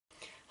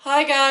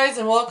Hi guys,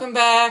 and welcome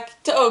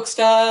back to Oak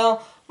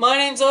Style. My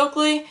name's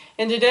Oakley,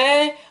 and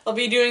today I'll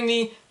be doing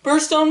the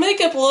Birthstone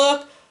makeup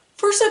look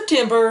for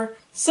September.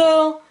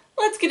 So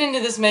let's get into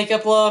this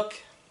makeup look.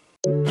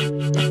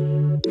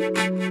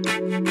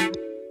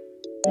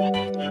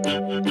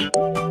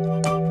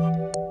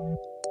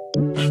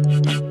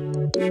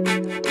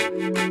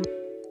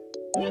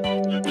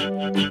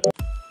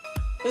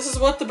 This is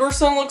what the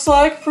Birthstone looks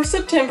like for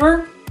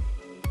September.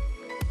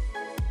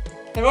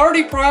 I've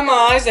already primed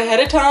my eyes ahead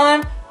of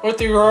time with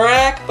the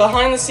Rack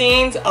Behind the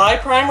Scenes Eye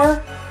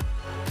Primer.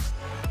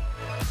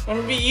 I'm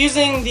going to be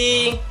using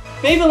the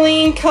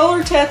Maybelline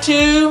Color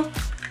Tattoo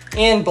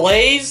in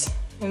Blaze.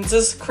 And it's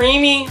this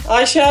creamy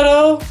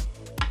eyeshadow.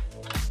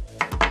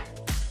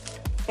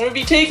 I'm going to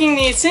be taking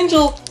the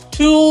Essential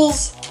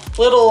Tools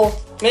little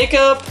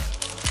makeup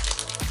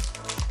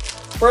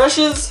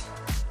brushes,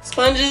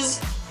 sponges,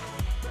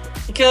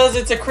 because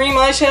it's a cream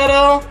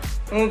eyeshadow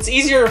and it's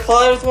easier to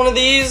apply with one of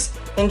these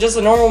than just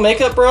a normal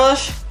makeup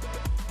brush.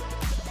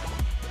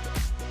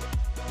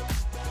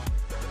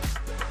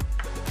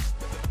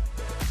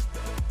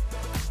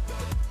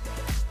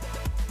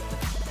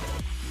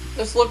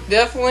 This look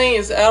definitely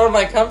is out of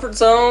my comfort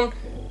zone,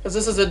 because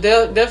this is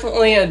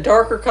definitely a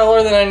darker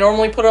color than I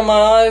normally put on my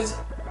eyes.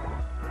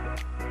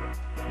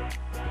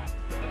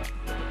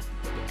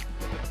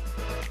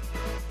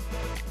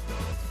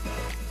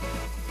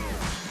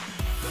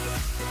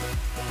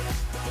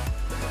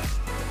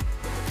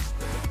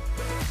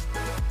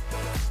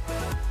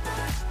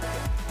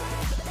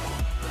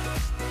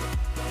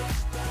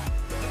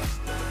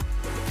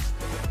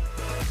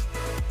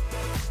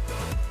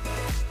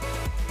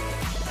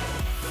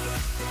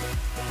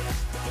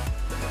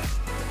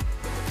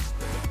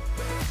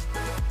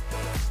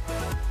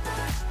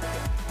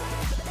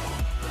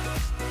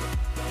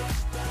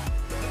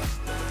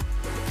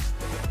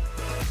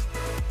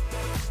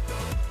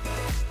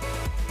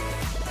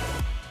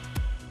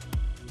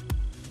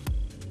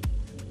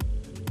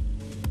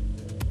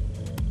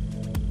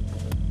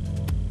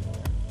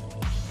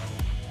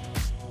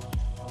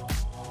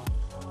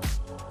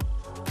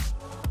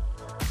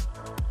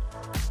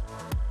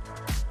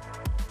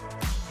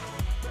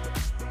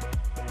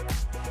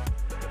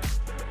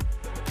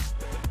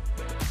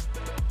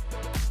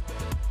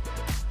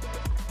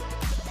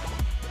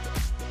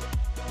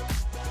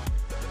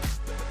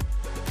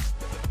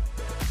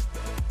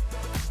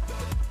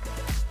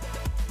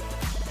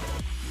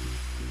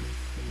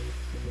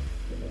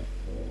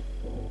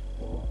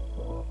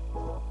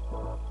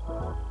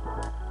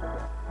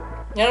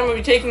 Now I'm going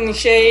to be taking the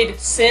shade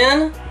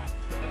Sin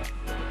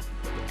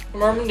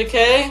from Urban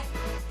Decay,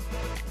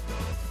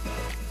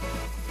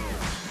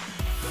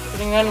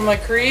 putting it under my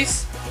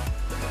crease.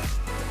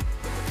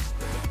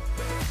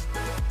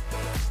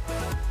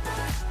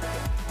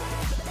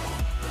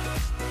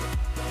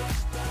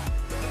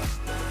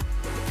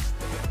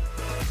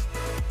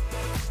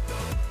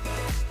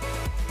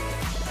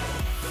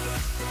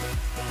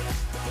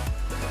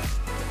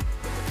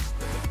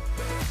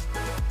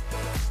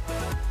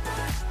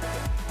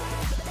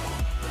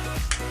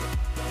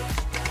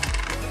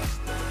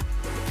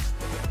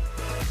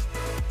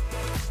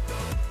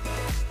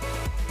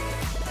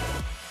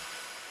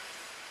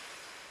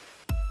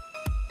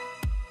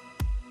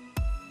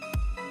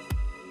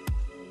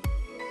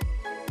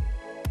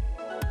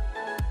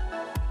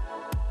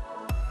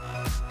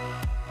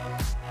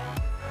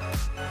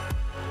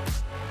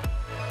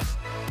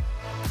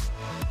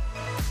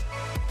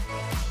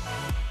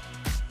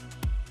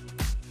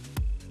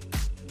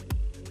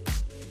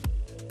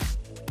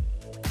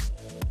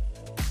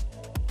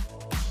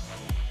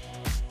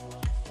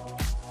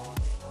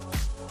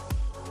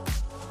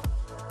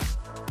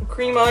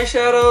 Cream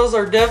eyeshadows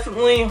are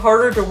definitely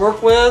harder to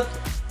work with,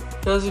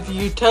 because if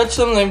you touch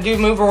them, they do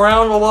move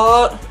around a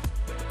lot.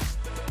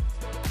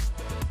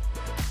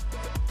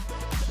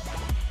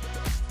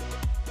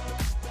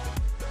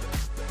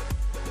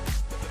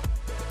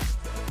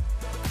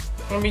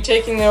 I'm going to be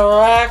taking the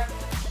Rack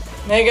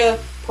Mega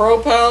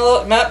Pro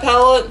palette, matte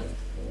palette,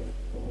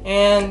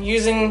 and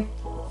using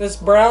this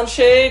brown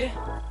shade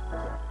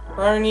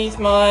right underneath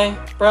my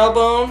brow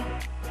bone.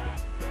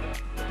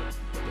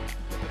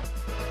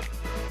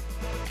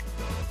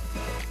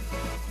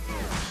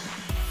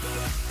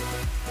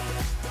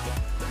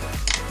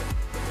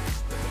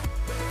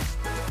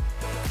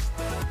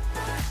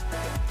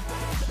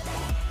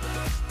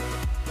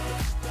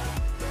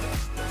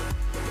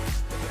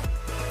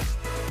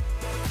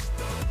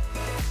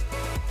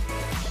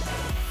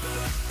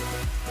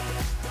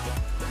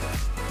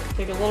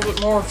 Take a little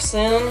bit more of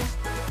Sin, with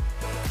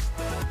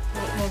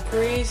my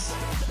crease.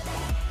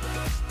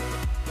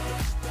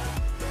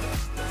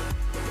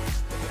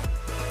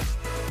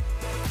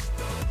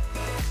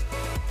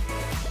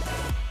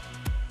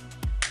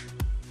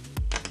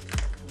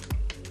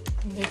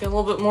 Take a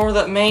little bit more of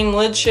that main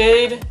lid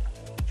shade,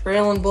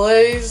 Trail and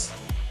Blaze.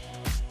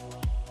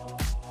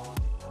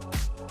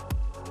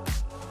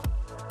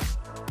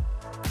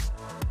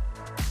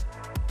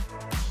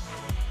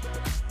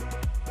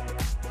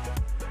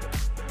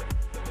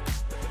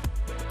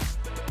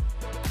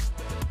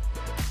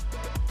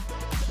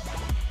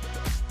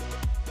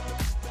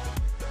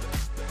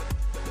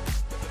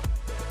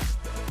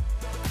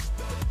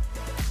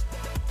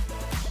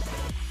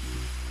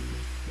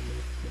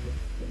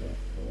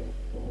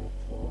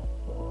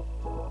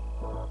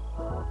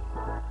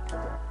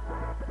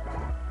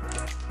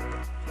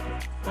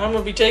 I'm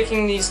going to be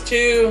taking these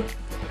two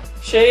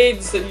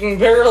shades that you can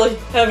barely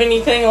have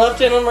anything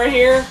left in them right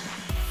here,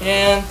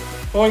 and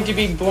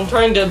I'm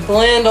trying to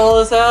blend all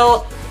this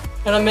out,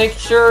 kind of make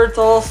sure it's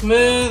all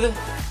smooth.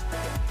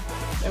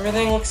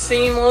 Everything looks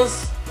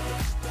seamless.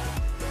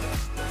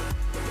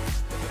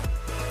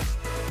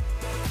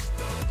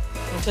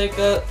 I'll take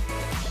that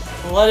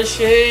lightest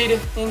shade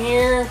in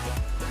here,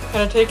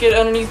 kind of take it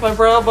underneath my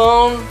brow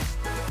bone.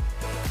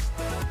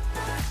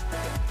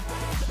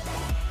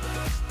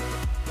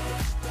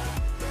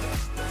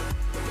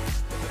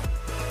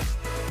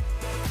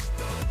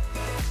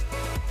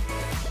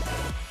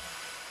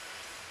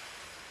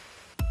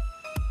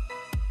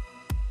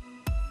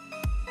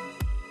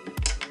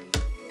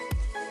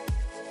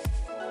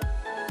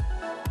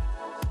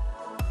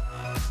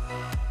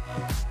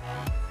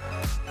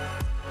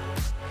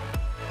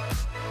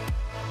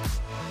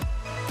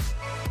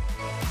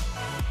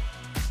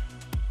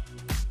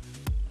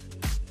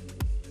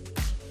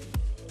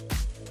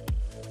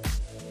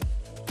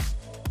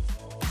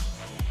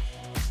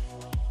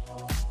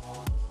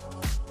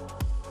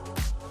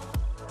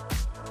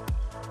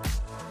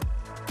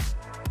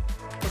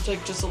 I'll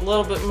take just a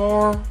little bit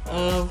more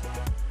of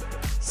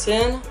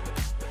Sin.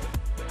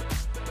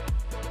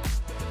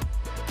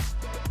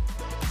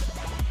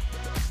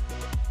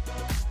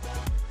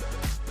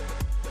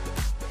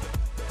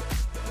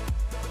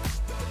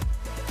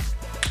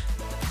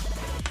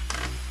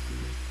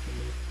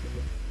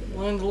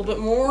 Blend a little bit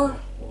more.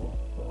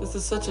 This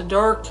is such a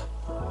dark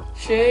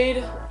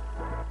shade.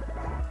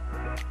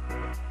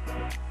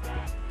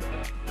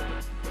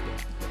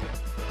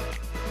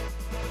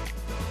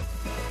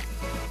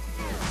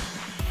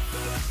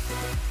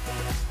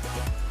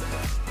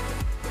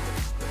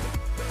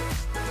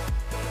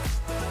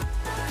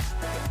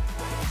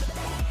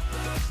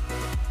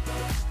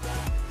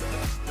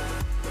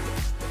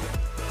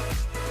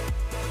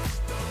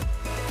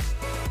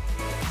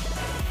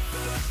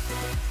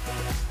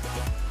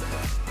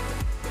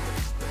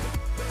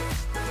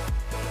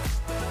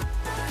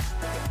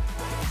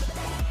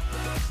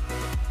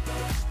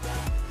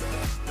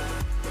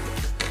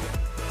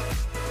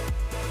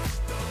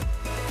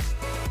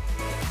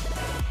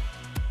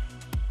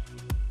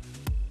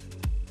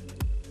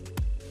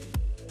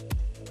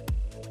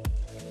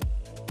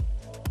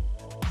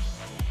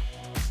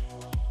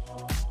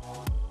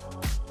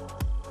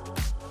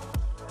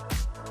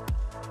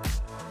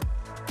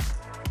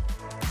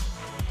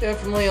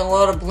 Definitely a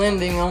lot of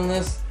blending on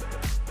this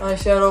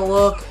eyeshadow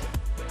look.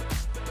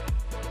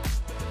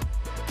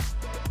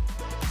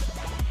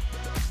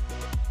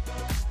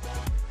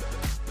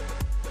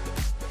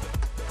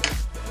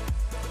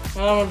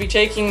 Now I'm going to be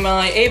taking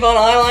my Avon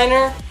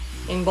eyeliner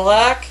in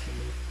black,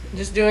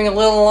 just doing a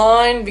little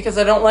line because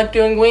I don't like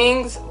doing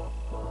wings.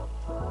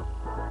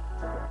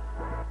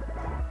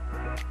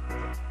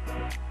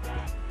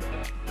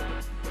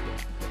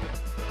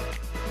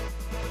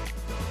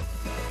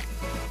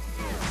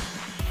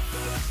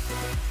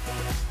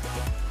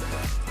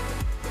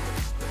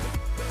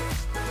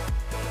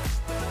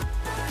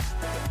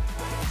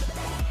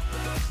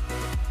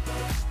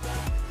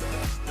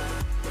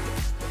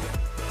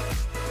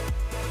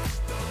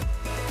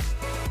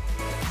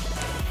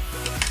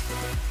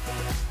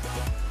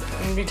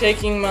 I'm going to be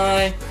taking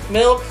my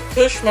Milk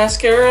Kush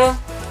mascara.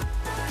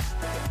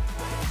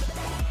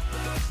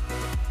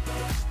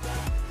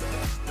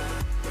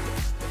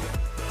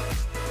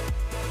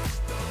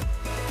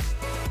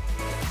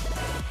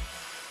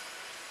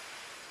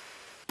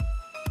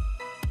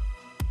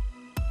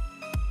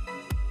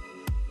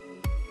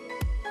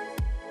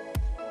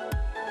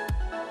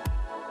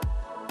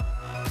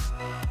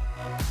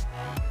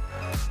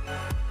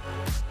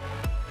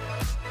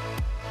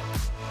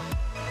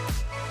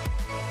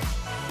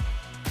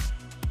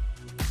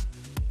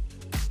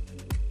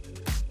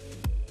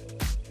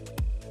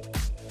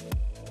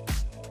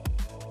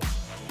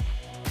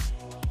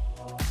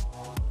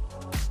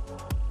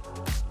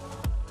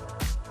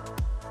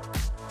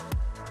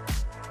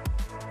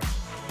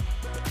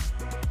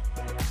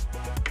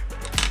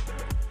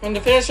 And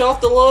to finish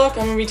off the look,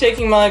 I'm going to be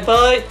taking my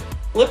Bite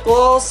lip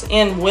gloss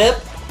and Whip.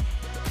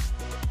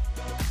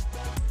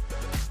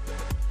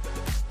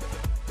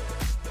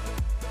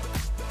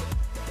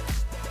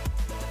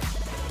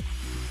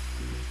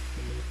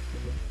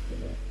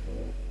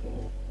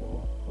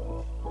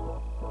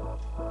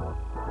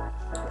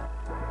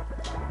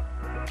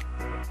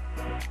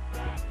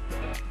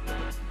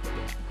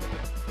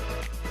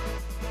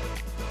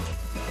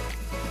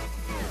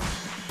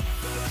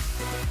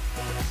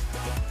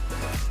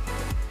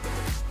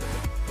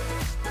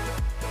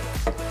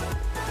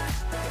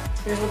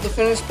 Here's what the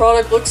finished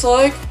product looks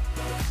like.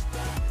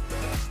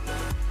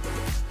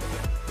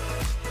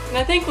 And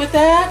I think with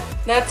that,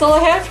 that's all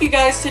I have for you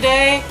guys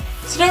today.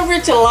 So don't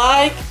forget to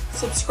like,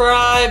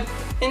 subscribe,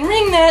 and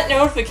ring that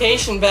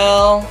notification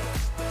bell.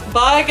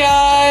 Bye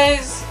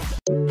guys!